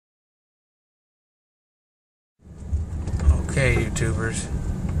Okay, YouTubers,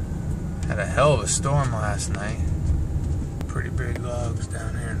 had a hell of a storm last night. Pretty big logs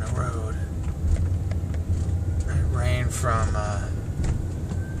down here in the road. It rained from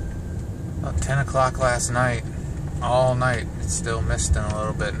about 10 o'clock last night, all night. It's still misting a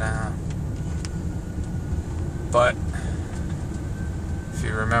little bit now. But if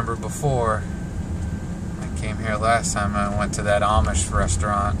you remember before, I came here last time, I went to that Amish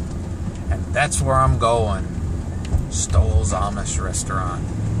restaurant, and that's where I'm going. Stoll's Amish restaurant.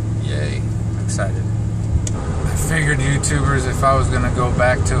 Yay, I'm excited. I figured, YouTubers, if I was going to go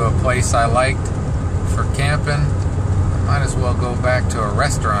back to a place I liked for camping, I might as well go back to a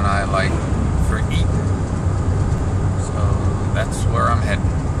restaurant I like for eating. So that's where I'm heading.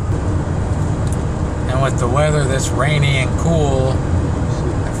 And with the weather that's rainy and cool,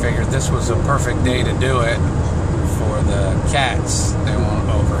 I figured this was a perfect day to do it for the cats. They won't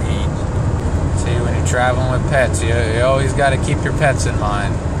overheat. See, when you're traveling with pets, you always got to keep your pets in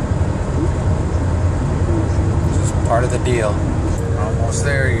mind. It's just part of the deal. Almost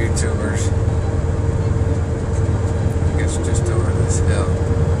there, YouTubers. I guess just over this hill.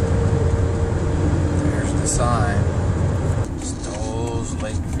 There's the sign. Stoll's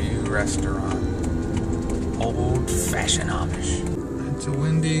Lakeview Restaurant. Old-fashioned Amish. It's a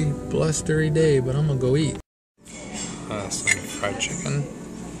windy, blustery day, but I'm gonna go eat. Some fried chicken.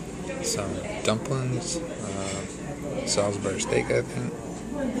 Some dumplings, Salisbury steak, I think,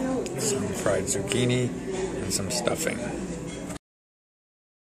 some fried zucchini, and some stuffing.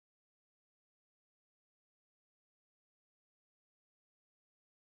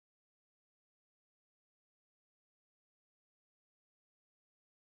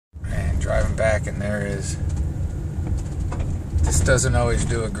 And driving back, and there is, this doesn't always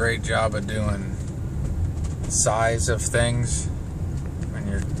do a great job of doing size of things when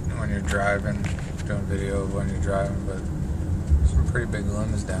you're driving, doing video of when you're driving, but some pretty big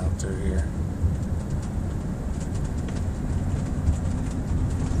limbs down through here.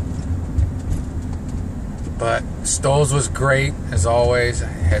 But Stoll's was great, as always. I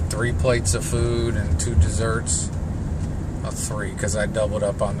had 3 plates of food and 2 desserts. Well, 3, because I doubled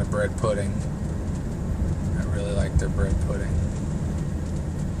up on the bread pudding. I really like their bread pudding.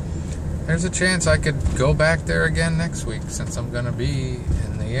 There's a chance I could go back there again next week, since I'm going to be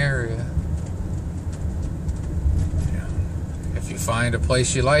in the area. If you find a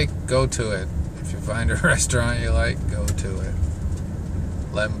place you like, go to it. If you find a restaurant you like, go to it.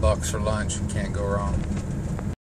 $11 for lunch, you can't go wrong.